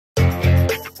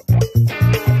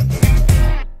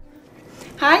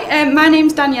my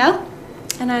name's Danielle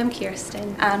And I'm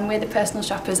Kirsten. and we're the personal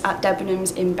shoppers at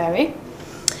Debenhams in Bury.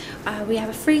 We have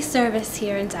a free service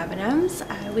here in Debenhams.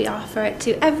 We offer it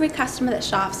to every customer that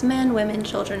shops, men, women,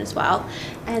 children as well.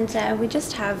 And we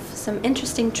just have some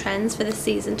interesting trends for the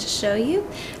season to show you.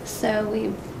 So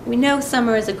we know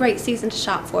summer is a great season to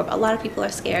shop for, but a lot of people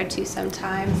are scared too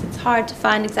sometimes. It's hard to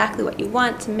find exactly what you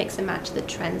want to mix and match the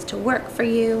trends to work for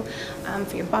you,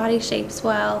 for your body shape as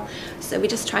well. So we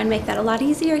just try and make that a lot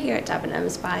easier here at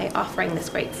Debenhams by offering this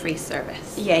great free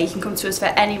service. Yeah, you can come to us for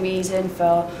any reason,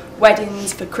 for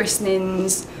weddings, for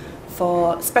christenings,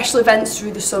 for special events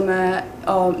through the summer,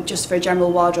 or just for a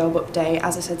general wardrobe update.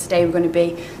 As I said, today we're going to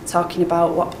be talking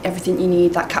about everything you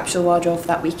need, that capsule wardrobe for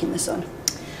that week in the sun.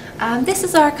 This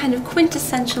is our kind of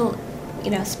quintessential,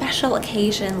 special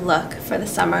occasion look for the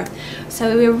summer.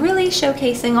 So we're really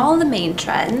showcasing all the main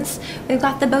trends. We've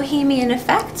got the bohemian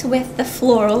effect with the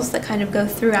florals that kind of go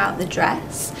throughout the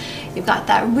dress. You've got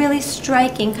that really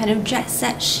striking kind of jet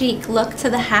set chic look to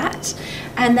the hat.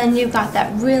 And then you've got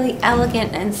that really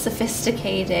elegant and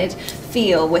sophisticated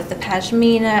feel with the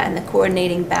pashmina and the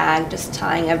coordinating bag, just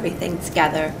tying everything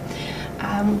together.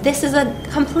 This is a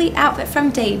complete outfit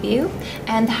from Debut,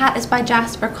 and the hat is by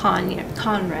Jasper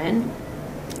Conran.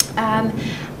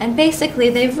 And basically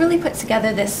they've really put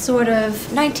together this sort of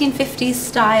 1950s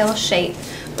style shape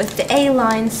with the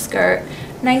A-line skirt,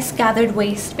 nice gathered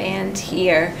waistband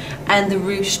here, and the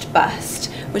ruched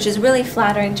bust, which is really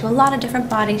flattering to a lot of different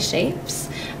body shapes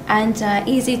and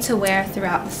easy to wear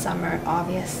throughout the summer,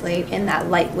 obviously, in that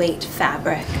lightweight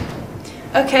fabric.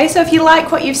 Okay, so if you like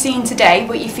what you've seen today,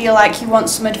 but you feel like you want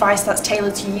some advice that's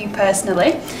tailored to you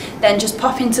personally, then just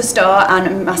pop into store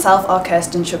and myself or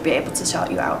Kirsten should be able to sort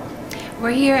you out.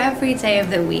 We're here every day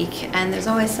of the week, and there's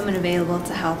always someone available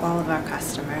to help all of our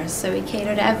customers. So we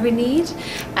cater to every need,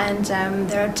 and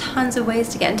there are tons of ways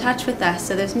to get in touch with us,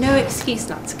 so there's no excuse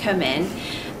not to come in.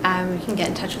 You can get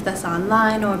in touch with us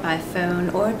online or by phone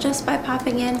or just by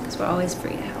popping in, because we're always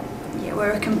free to help. Yeah,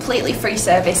 we're a completely free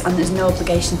service and there's no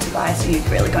obligation to buy, so you've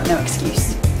really got no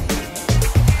excuse.